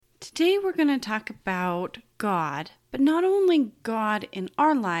Today we're going to talk about God, but not only God in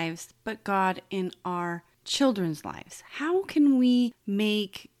our lives, but God in our children's lives. How can we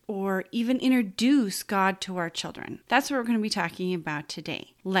make or even introduce God to our children? That's what we're going to be talking about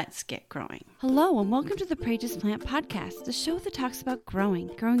today. Let's get growing. Hello, and welcome to the Pray Just Plant podcast, the show that talks about growing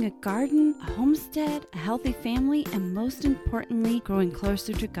a garden, a homestead, a healthy family, and most importantly, growing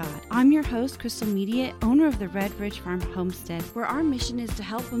closer to God. I'm your host, Crystal Media, owner of the Red Ridge Farm Homestead, where our mission is to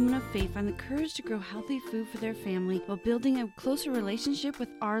help women of faith find the courage to grow healthy food for their family while building a closer relationship with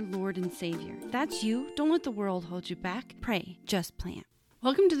our Lord and Savior. If that's you, don't let the world hold you back. Pray Just Plant.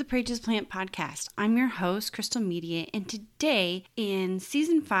 Welcome to the Pray Just Plant podcast. I'm your host, Crystal Media, and today in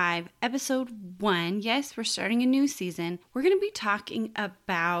Season 5, Episode 1, yes, we're starting a new season, we're going to be talking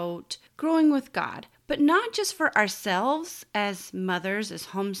about growing with God, but not just for ourselves as mothers, as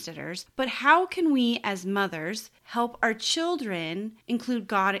homesteaders, but how can we as mothers help our children include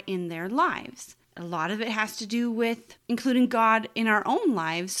God in their lives? A lot of it has to do with including God in our own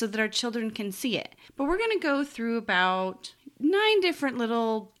lives so that our children can see it. But we're going to go through about 9 different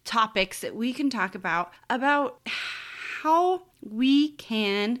little topics that we can talk about how we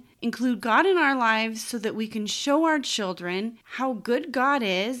can include God in our lives so that we can show our children how good God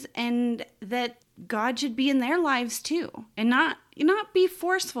is and that God should be in their lives too. And not be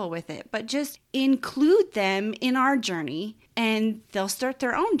forceful with it, but just include them in our journey and they'll start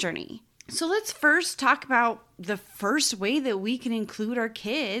their own journey. So let's first talk about the first way that we can include our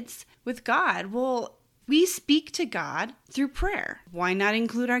kids with God. Well, we speak to God through prayer. Why not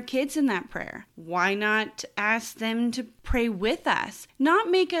include our kids in that prayer? Why not ask them to pray with us? Not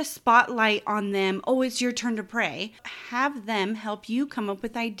make a spotlight on them, oh, it's your turn to pray. Have them help you come up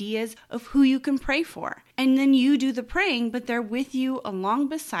with ideas of who you can pray for. And then you do the praying, but they're with you, along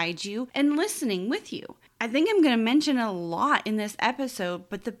beside you, and listening with you. I think I'm going to mention a lot in this episode,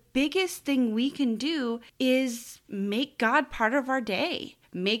 but the biggest thing we can do is make God part of our day.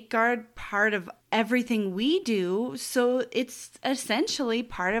 Make God part of everything we do, so it's essentially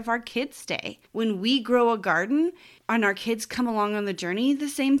part of our kids' day. When we grow a garden and our kids come along on the journey, the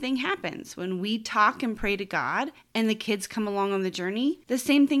same thing happens. When we talk and pray to God and the kids come along on the journey, the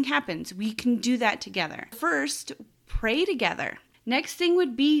same thing happens. We can do that together. First, pray together. Next thing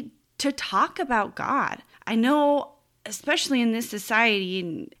would be to talk about God. I know, especially in this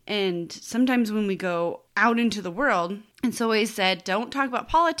society and sometimes when we go out into the world, it's always said, don't talk about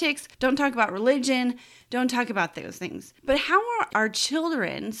politics, don't talk about religion, don't talk about those things. But how are our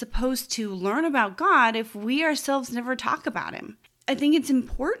children supposed to learn about God if we ourselves never talk about Him? I think it's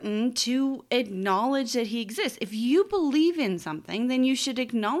important to acknowledge that He exists. If you believe in something, then you should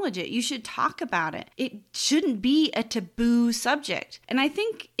acknowledge it. You should talk about it. It shouldn't be a taboo subject. And I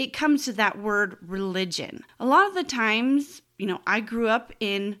think it comes to that word religion. A lot of the times, I grew up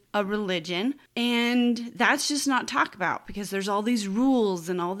in a religion and that's just not talked about because there's all these rules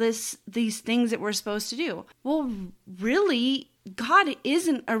and all these things that we're supposed to do. Well, really, God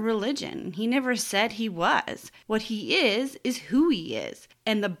isn't a religion. He never said He was. What He is who He is.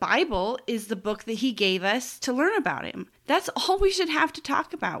 And the Bible is the book that He gave us to learn about Him. That's all we should have to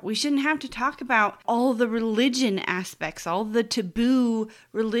talk about. We shouldn't have to talk about all the religion aspects, all the taboo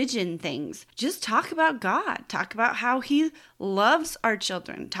religion things. Just talk about God. Talk about how He loves our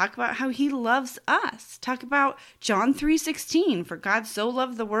children. Talk about how He loves us. Talk about John 3:16. For God so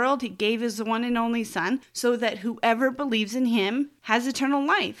loved the world, He gave His one and only Son, so that whoever believes in Him has eternal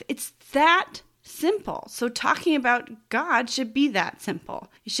life. It's that simple. So talking about God should be that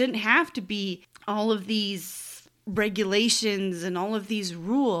simple. It shouldn't have to be all of these regulations and all of these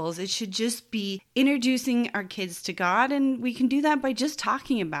rules. It should just be introducing our kids to God, and we can do that by just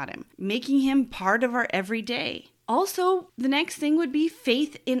talking about Him, making Him part of our everyday. Also, the next thing would be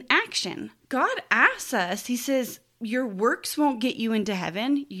faith in action. God asks us, He says, your works won't get you into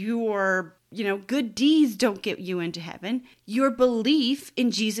heaven. Your good deeds don't get you into heaven. Your belief in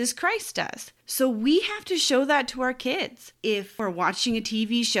Jesus Christ does. So we have to show that to our kids. If we're watching a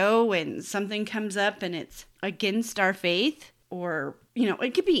TV show and something comes up and it's against our faith, or,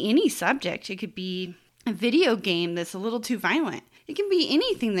 it could be any subject. It could be a video game that's a little too violent. It can be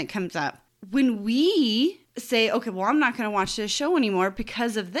anything that comes up. When we say, okay, well, I'm not going to watch this show anymore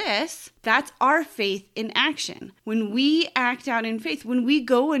because of this, that's our faith in action. When we act out in faith, when we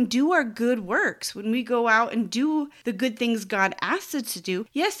go and do our good works, when we go out and do the good things God asks us to do,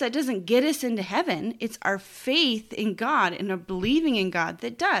 yes, that doesn't get us into heaven. It's our faith in God and our believing in God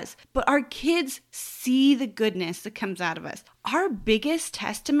that does. But our kids see the goodness that comes out of us. Our biggest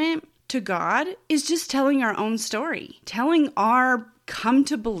testament to God is just telling our own story, telling our come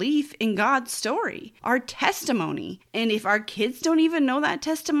to belief in God's story, our testimony. And if our kids don't even know that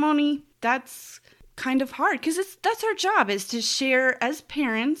testimony, that's kind of hard, because that's our job, is to share as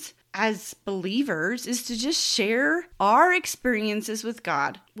parents, as believers, is to just share our experiences with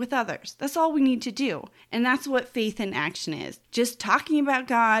God with others. That's all we need to do. And that's what faith in action is. Just talking about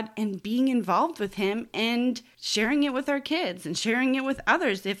God and being involved with him and sharing it with our kids and sharing it with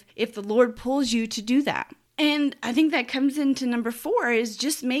others if the Lord pulls you to do that. And I think that comes into number 4, is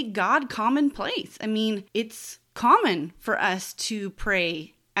just make God commonplace. I mean, it's common for us to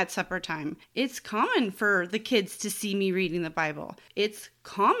pray at supper time. It's common for the kids to see me reading the Bible. It's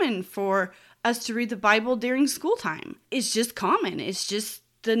common for us to read the Bible during school time. It's just common. It's just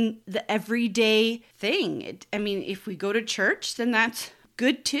the everyday thing. If we go to church, then that's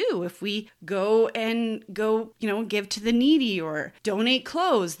good too. If we go, give to the needy or donate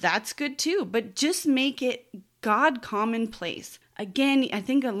clothes, that's good too. But just make it God commonplace. Again, I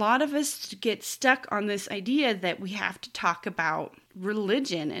think a lot of us get stuck on this idea that we have to talk about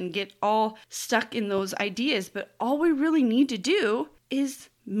religion and get all stuck in those ideas. But all we really need to do is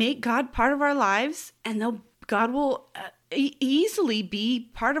make God part of our lives, and God will easily be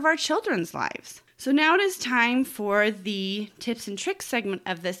part of our children's lives. So now it is time for the tips and tricks segment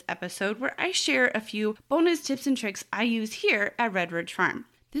of this episode, where I share a few bonus tips and tricks I use here at Red Ridge Farm.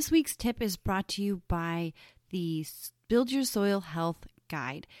 This week's tip is brought to you by the Build Your Soil Health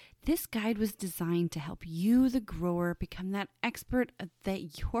Guide. This guide was designed to help you, the grower, become that expert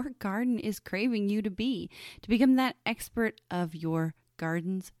that your garden is craving you to become that expert of your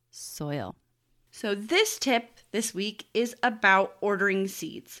garden's soil. So this tip this week is about ordering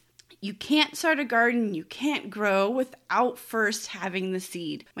seeds. You can't start a garden, you can't grow without first having the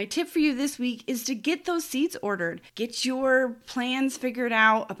seed. My tip for you this week is to get those seeds ordered. Get your plans figured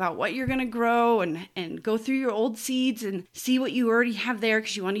out about what you're going to grow, and go through your old seeds and see what you already have there,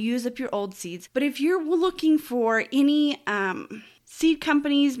 because you want to use up your old seeds. But if you're looking for any seed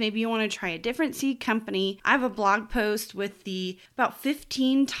companies, maybe you want to try a different seed company, I have a blog post with the about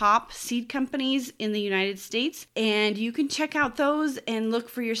 15 top seed companies in the United States, and you can check out those and look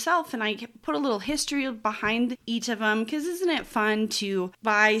for yourself. And I put a little history behind each of them, because isn't it fun to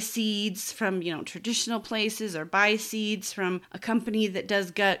buy seeds from, traditional places, or buy seeds from a company that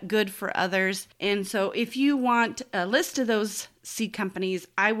does good for others. And so if you want a list of those seed companies,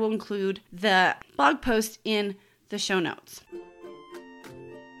 I will include the blog post in the show notes.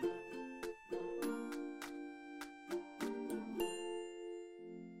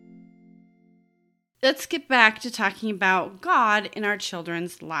 Let's get back to talking about God in our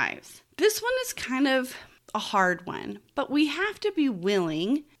children's lives. This one is kind of a hard one, but we have to be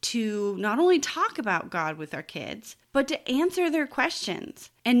willing to not only talk about God with our kids, but to answer their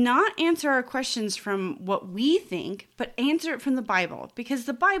questions, and not answer our questions from what we think, but answer it from the Bible, because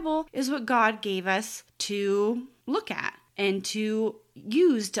the Bible is what God gave us to look at and to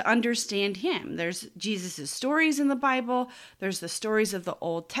use to understand him. There's Jesus' stories in the Bible. There's the stories of the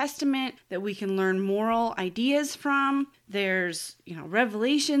Old Testament that we can learn moral ideas from. There's,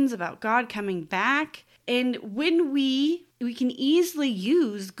 revelations about God coming back. And when we can easily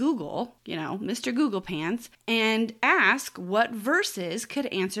use Google, Mr. Google Pants, and ask what verses could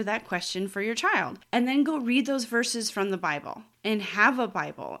answer that question for your child. And then go read those verses from the Bible and have a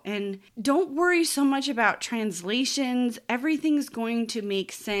Bible. And don't worry so much about translations. Everything's going to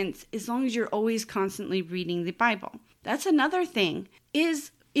make sense as long as you're always constantly reading the Bible. That's another thing, is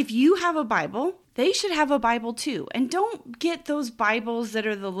if you have a Bible, they should have a Bible too. And don't get those Bibles that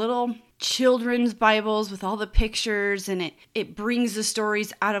are the little children's Bibles with all the pictures, and it brings the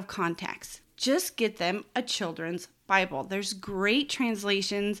stories out of context. Just get them a children's Bible. There's great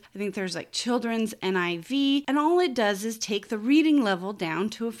translations. I think there's like Children's NIV, and all it does is take the reading level down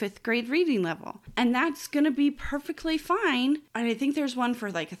to a 5th grade reading level. And that's going to be perfectly fine. And I think there's one for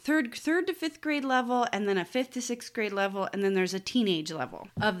like a third to 5th grade level, and then a 5th to 6th grade level, and then there's a teenage level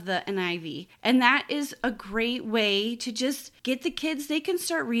of the NIV. And that is a great way to just get the kids, they can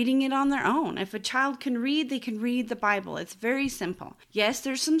start reading it on their own. If a child can read, they can read the Bible. It's very simple. Yes,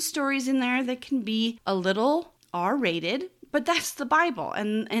 there's some stories in there that can be a little R-rated, but that's the Bible,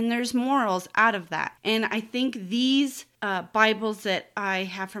 and there's morals out of that. And I think these Bibles that I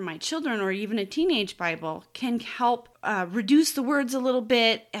have for my children, or even a teenage Bible, can help reduce the words a little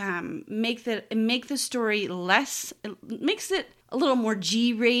bit, make the story less, makes it a little more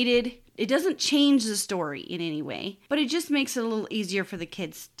G-rated. It doesn't change the story in any way, but it just makes it a little easier for the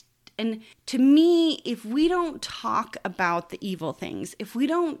kids. And to me, if we don't talk about the evil things, if we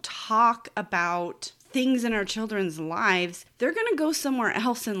don't talk about things in our children's lives, they're going to go somewhere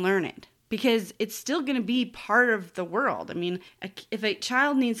else and learn it. because it's still going to be part of the world. I mean, if a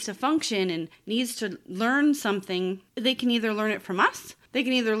child needs to function and needs to learn something, they can either learn it from us, they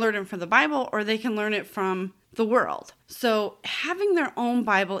can either learn it from the Bible, or they can learn it from the world. So having their own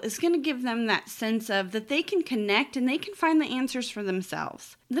Bible is going to give them that sense of that they can connect and they can find the answers for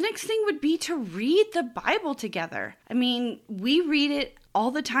themselves. The next thing would be to read the Bible together. I mean, we read it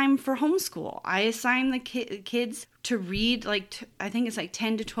all the time for homeschool. I assign the kids to read I think it's like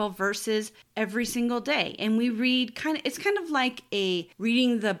 10 to 12 verses every single day. And we read it's kind of like a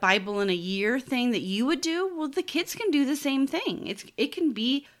reading the Bible in a year thing that you would do. Well, the kids can do the same thing. It can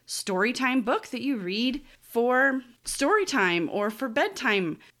be story time book that you read for story time or for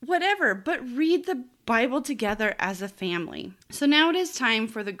bedtime, whatever, but read the Bible together as a family. So now it is time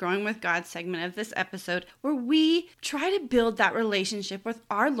for the Growing with God segment of this episode, where we try to build that relationship with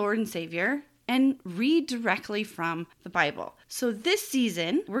our Lord and Savior and read directly from the Bible. So this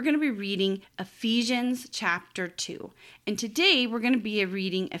season, we're going to be reading Ephesians chapter 2. And today, we're going to be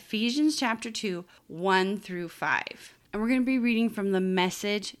reading Ephesians chapter 2, 1 through 5. And we're going to be reading from the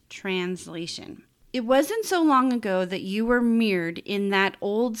Message translation. It wasn't so long ago that you were mired in that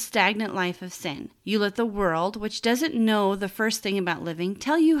old stagnant life of sin. You let the world, which doesn't know the first thing about living,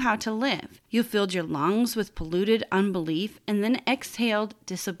 tell you how to live. You filled your lungs with polluted unbelief and then exhaled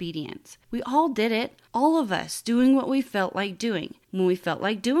disobedience. We all did it. All of us doing what we felt like doing when we felt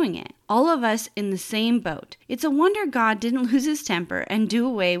like doing it. All of us in the same boat. It's a wonder God didn't lose his temper and do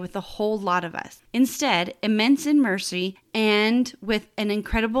away with a whole lot of us. Instead, immense in mercy and with an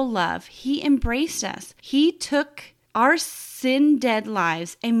incredible love, he embraced us. He took our sin-dead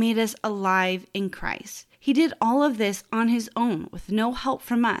lives and made us alive in Christ. He did all of this on his own with no help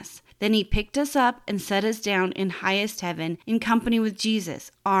from us. Then he picked us up and set us down in highest heaven in company with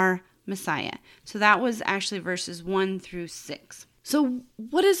Jesus, our Messiah. So that was actually verses 1 through 6. So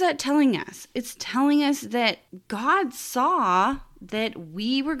what is that telling us? It's telling us that God saw that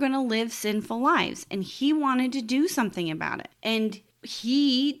we were going to live sinful lives and he wanted to do something about it. And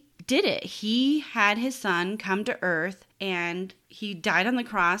he did it. He had his son come to earth and he died on the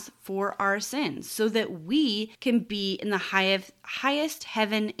cross for our sins so that we can be in the highest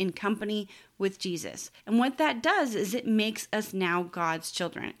heaven in company with Jesus. And what that does is it makes us now God's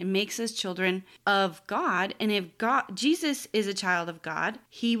children. It makes us children of God. And if Jesus is a child of God,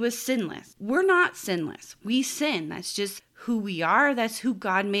 he was sinless. We're not sinless. We sin. That's just who we are. That's who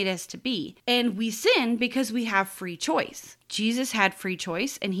God made us to be. And we sin because we have free choice. Jesus had free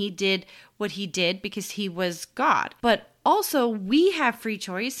choice and he did what he did because he was God. But also, we have free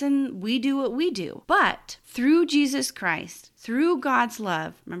choice and we do what we do. But through Jesus Christ, through God's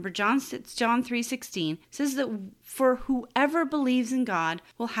love, remember John 3:16 says that for whoever believes in God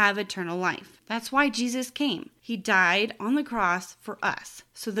will have eternal life. That's why Jesus came. He died on the cross for us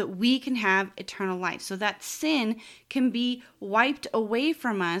so that we can have eternal life, so that sin can be wiped away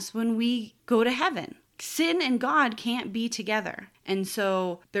from us when we go to heaven. Sin and God can't be together. And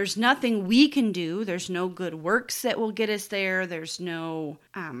so there's nothing we can do. There's no good works that will get us there. There's no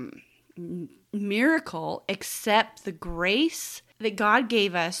miracle except the grace that God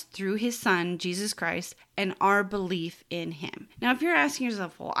gave us through his son, Jesus Christ, and our belief in him. Now, if you're asking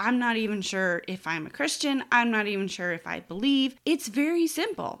yourself, well, I'm not even sure if I'm a Christian. I'm not even sure if I believe. It's very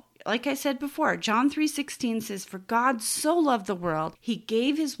simple. Like I said before, John 3:16 says, "For God so loved the world, he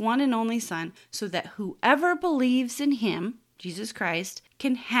gave his one and only son, so that whoever believes in him," Jesus Christ,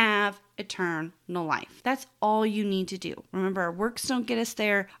 "can have eternal life." That's all you need to do. Remember, our works don't get us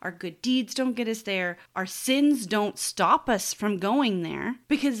there. Our good deeds don't get us there. Our sins don't stop us from going there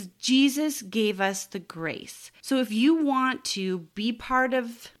because Jesus gave us the grace. So if you want to be part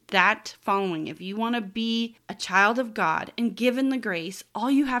of that following, if you want to be a child of God and given the grace, all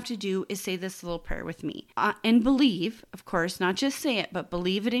you have to do is say this little prayer with me and believe, of course, not just say it, but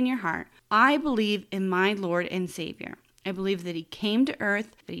believe it in your heart. I believe in my Lord and Savior. I believe that he came to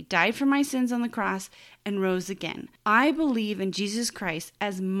earth, that he died for my sins on the cross and rose again. I believe in Jesus Christ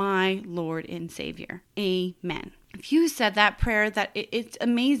as my Lord and Savior. Amen. If you said that prayer, it's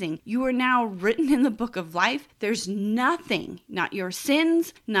amazing. You are now written in the book of life. There's nothing, not your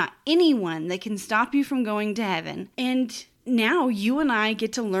sins, not anyone that can stop you from going to heaven. And now you and I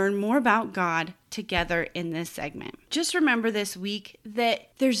get to learn more about God together in this segment. Just remember this week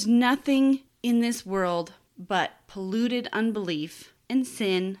that there's nothing in this world but polluted unbelief and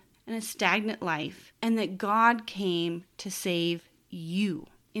sin and a stagnant life, and that God came to save you.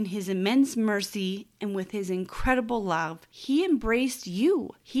 In his immense mercy and with his incredible love, he embraced you.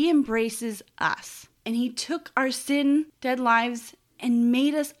 He embraces us. And he took our sin-dead lives and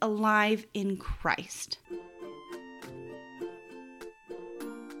made us alive in Christ.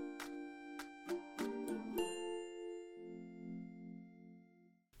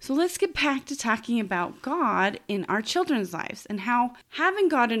 So let's get back to talking about God in our children's lives and how having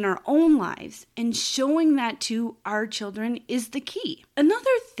God in our own lives and showing that to our children is the key. Another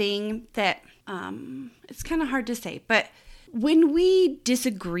thing that it's kind of hard to say, but when we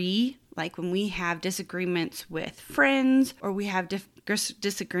disagree, like when we have disagreements with friends, or we have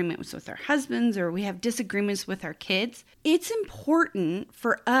disagreements with our husbands, or we have disagreements with our kids, it's important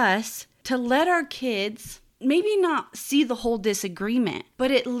for us to let our kids maybe not see the whole disagreement, but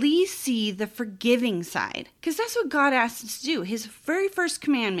at least see the forgiving side. Because that's what God asked us to do. His very first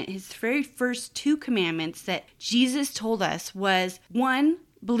commandment, his very first 2 commandments that Jesus told us was 1,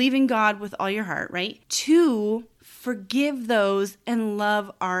 believe in God with all your heart, right? 2, forgive those and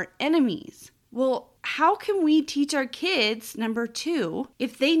love our enemies. Well, how can we teach our kids, number 2,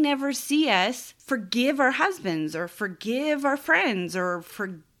 if they never see us forgive our husbands or forgive our friends or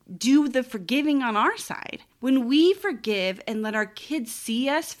do the forgiving on our side? When we forgive and let our kids see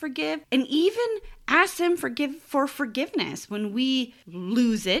us forgive, and even ask them for forgiveness when we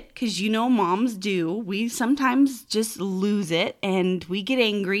lose it, because moms do. We sometimes just lose it and we get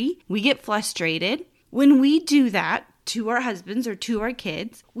angry, we get frustrated. When we do that to our husbands or to our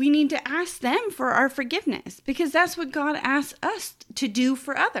kids, we need to ask them for our forgiveness, because that's what God asks us to do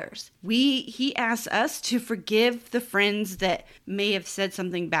for others. He asks us to forgive the friends that may have said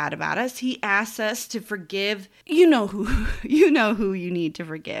something bad about us. He asks us to forgive, who you need to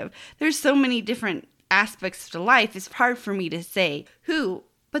forgive. There's so many different aspects to life. It's hard for me to say who.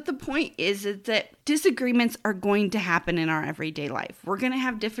 But the point is that disagreements are going to happen in our everyday life. We're going to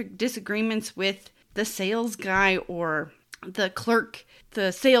have different disagreements with the sales guy or the clerk,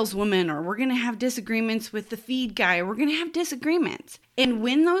 the saleswoman, or we're going to have disagreements with the feed guy. We're going to have disagreements. And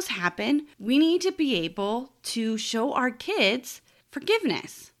when those happen, we need to be able to show our kids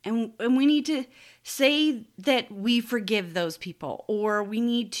forgiveness. And we need to say that we forgive those people, or we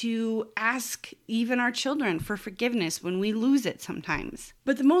need to ask even our children for forgiveness when we lose it sometimes.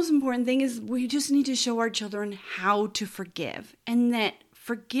 But the most important thing is we just need to show our children how to forgive, and that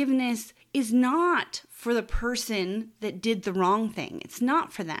forgiveness is not for the person that did the wrong thing. It's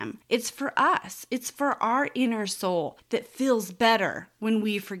not for them. It's for us. It's for our inner soul that feels better when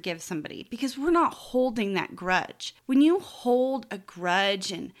we forgive somebody, because we're not holding that grudge. When you hold a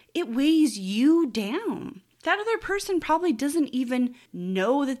grudge and it weighs you down, that other person probably doesn't even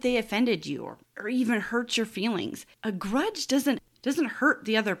know that they offended you or even hurt your feelings. A grudge doesn't hurt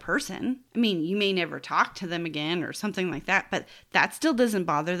the other person. I mean, you may never talk to them again or something like that, but that still doesn't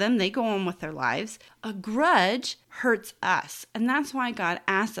bother them. They go on with their lives. A grudge hurts us, and that's why God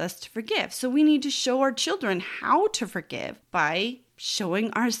asks us to forgive. So we need to show our children how to forgive by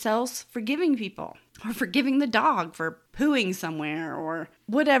showing ourselves forgiving people, or forgiving the dog for pooing somewhere, or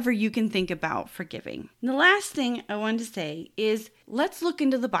whatever you can think about forgiving. And the last thing I wanted to say is, let's look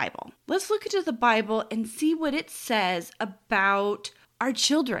into the Bible. Let's look into the Bible and see what it says about our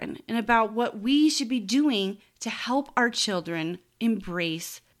children and about what we should be doing to help our children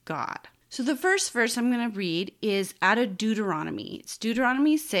embrace God. So the first verse I'm going to read is out of Deuteronomy. It's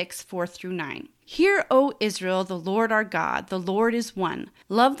Deuteronomy 6, 4-9. Hear, O Israel, the Lord our God, the Lord is one.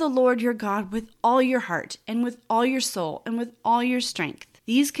 Love the Lord your God with all your heart and with all your soul and with all your strength.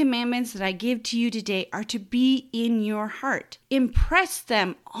 These commandments that I give to you today are to be in your heart. Impress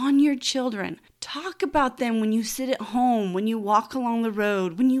them on your children. Talk about them when you sit at home, when you walk along the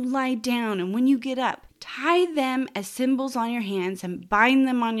road, when you lie down, and when you get up. Tie them as symbols on your hands and bind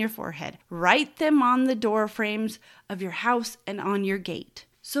them on your forehead. Write them on the door frames of your house and on your gate.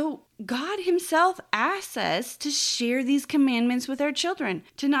 So God himself asks us to share these commandments with our children,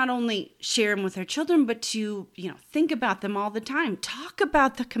 to not only share them with our children, but to, think about them all the time. Talk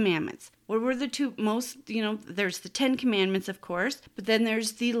about the commandments. What were the two most, there's the 10 commandments, of course, but then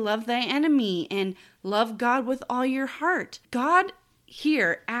there's the love thy enemy and love God with all your heart. God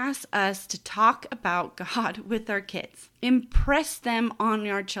here asks us to talk about God with our kids. Impress them on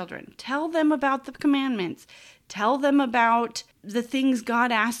our children. Tell them about the commandments. Tell them about the things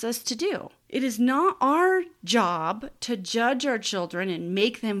God asks us to do. It is not our job to judge our children and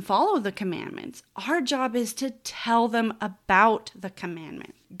make them follow the commandments. Our job is to tell them about the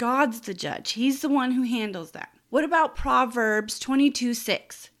commandment. God's the judge. He's the one who handles that. What about Proverbs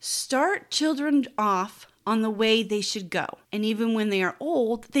 22:6? Start children off on the way they should go, and even when they are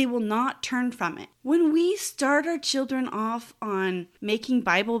old, they will not turn from it. When we start our children off on making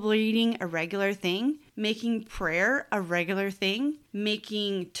Bible reading a regular thing, making prayer a regular thing,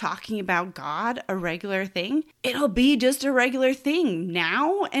 making talking about God a regular thing, it'll be just a regular thing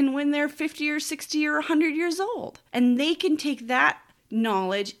now and when they're 50 or 60 or 100 years old. And they can take that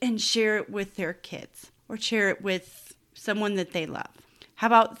knowledge and share it with their kids or share it with someone that they love. How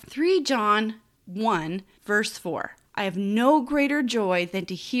about 3 John 1, verse 4? I have no greater joy than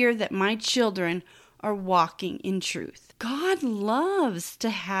to hear that my children are walking in truth. God loves to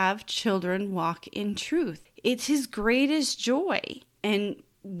have children walk in truth. It's his greatest joy. And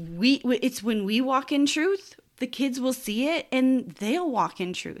it's when we walk in truth, the kids will see it and they'll walk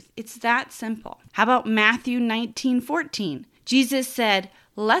in truth. It's that simple. How about Matthew 19:14? Jesus said,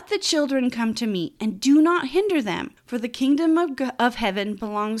 let the children come to me and do not hinder them, for the kingdom of heaven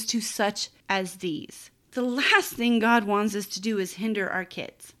belongs to such as these. The last thing God wants us to do is hinder our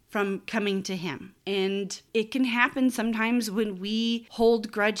kids from coming to him. And it can happen sometimes when we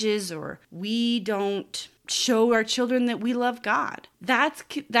hold grudges or we don't show our children that we love God. That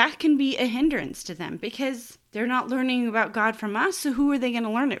can be a hindrance to them because they're not learning about God from us, so who are they going to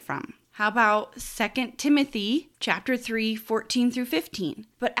learn it from? How about 2 Timothy chapter 3, 14 through 15?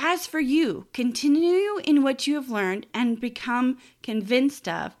 But as for you, continue in what you have learned and become convinced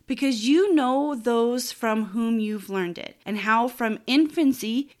of, because you know those from whom you've learned it, and how from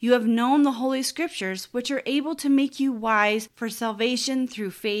infancy you have known the Holy Scriptures, which are able to make you wise for salvation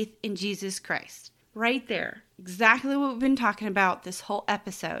through faith in Jesus Christ. Right there. Exactly what we've been talking about this whole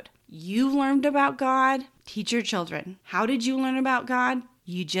episode. You learned about God, teach your children. How did you learn about God?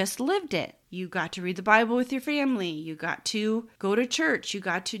 You just lived it. You got to read the Bible with your family. You got to go to church. You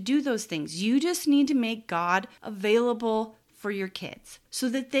got to do those things. You just need to make God available for your kids so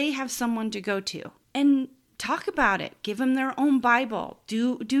that they have someone to go to. And talk about it. Give them their own Bible.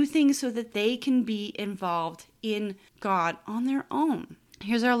 Do things so that they can be involved in God on their own.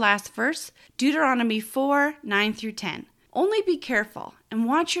 Here's our last verse, Deuteronomy 4, 9 through 10. Only be careful and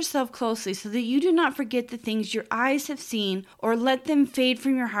watch yourself closely so that you do not forget the things your eyes have seen or let them fade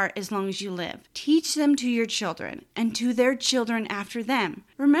from your heart as long as you live. Teach them to your children and to their children after them.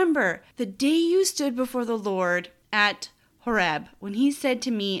 Remember the day you stood before the Lord at Horeb, when he said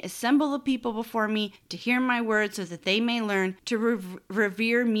to me, assemble the people before me to hear my words so that they may learn to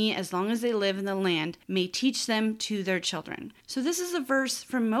revere me as long as they live in the land, may teach them to their children. So this is a verse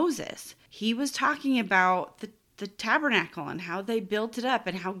from Moses. He was talking about the tabernacle and how they built it up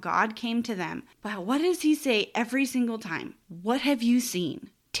and how God came to them. But what does he say every single time? What have you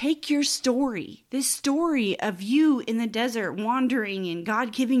seen? Take your story, this story of you in the desert wandering and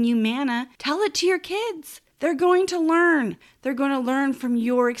God giving you manna, tell it to your kids. They're going to learn. They're going to learn from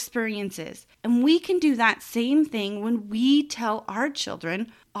your experiences. And we can do that same thing when we tell our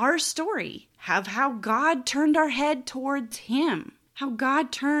children our story, of how God turned our head towards him, how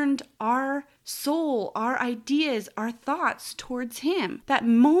God turned our soul, our ideas, our thoughts towards him. That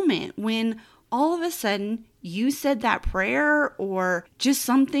moment when all of a sudden you said that prayer or just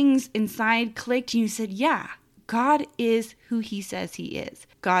some things inside clicked and you said, yeah, God is who he says he is.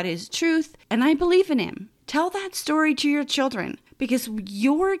 God is truth and I believe in him. Tell that story to your children because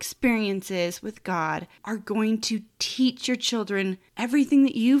your experiences with God are going to teach your children everything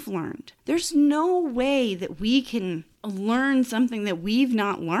that you've learned. There's no way that we can learn something that we've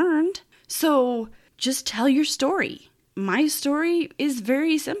not learned. So just tell your story. My story is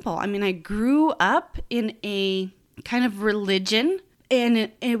very simple. I mean, I grew up in a kind of religion, and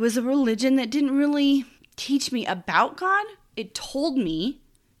it was a religion that didn't really teach me about God. It told me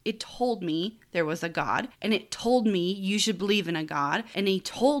there was a God, and it told me you should believe in a God, and he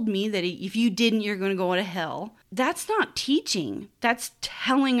told me that if you didn't, you're going to go to hell. That's not teaching. That's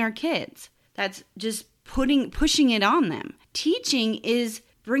telling our kids. That's just pushing it on them. Teaching is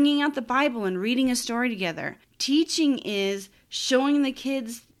bringing out the Bible and reading a story together. Teaching is showing the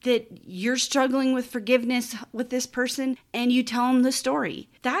kids that you're struggling with forgiveness with this person and you tell them the story.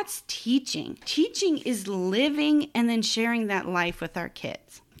 That's teaching. Teaching is living and then sharing that life with our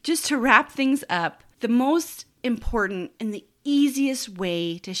kids. Just to wrap things up, the most important and the easiest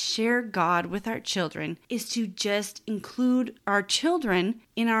way to share God with our children is to just include our children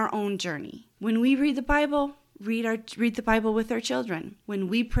in our own journey. When we read the Bible, read the Bible with our children. When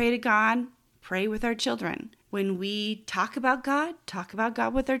we pray to God, pray with our children. When we talk about God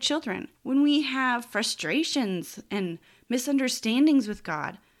with our children. When we have frustrations and misunderstandings with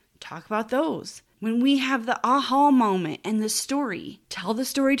God, talk about those. When we have the aha moment and the story, tell the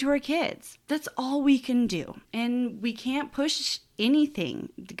story to our kids. That's all we can do. And we can't push anything.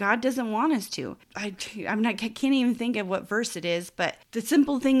 God doesn't want us to. I can't even think of what verse it is, but the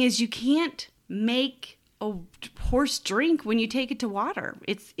simple thing is you can't make a horse drink when you take it to water.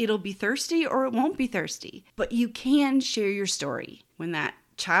 It'll be thirsty or it won't be thirsty. But you can share your story. When that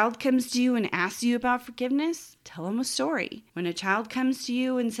child comes to you and asks you about forgiveness, tell them a story. When a child comes to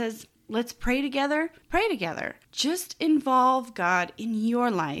you and says, let's pray together, pray together. Just involve God in your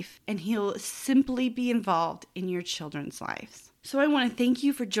life and he'll simply be involved in your children's lives. So I want to thank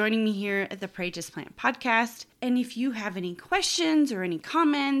you for joining me here at the Pray Just Plant podcast. And if you have any questions or any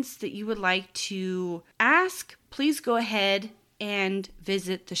comments that you would like to ask, please go ahead and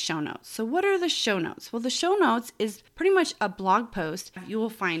visit the show notes. So what are the show notes? Well, the show notes is pretty much a blog post. You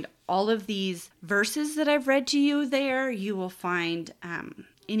will find all of these verses that I've read to you there. You will find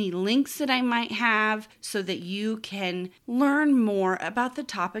any links that I might have so that you can learn more about the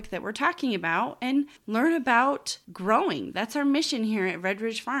topic that we're talking about and learn about growing. That's our mission here at Red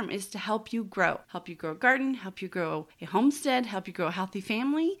Ridge Farm, is to help you grow a garden, help you grow a homestead, help you grow a healthy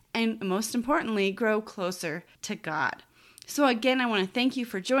family, and most importantly, grow closer to God. So again, I want to thank you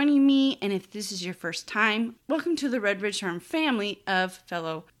for joining me, and if this is your first time, welcome to the Red Ridge Farm family of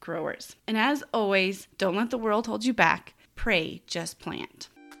fellow growers. And as always, don't let the world hold you back. Pray, just plant.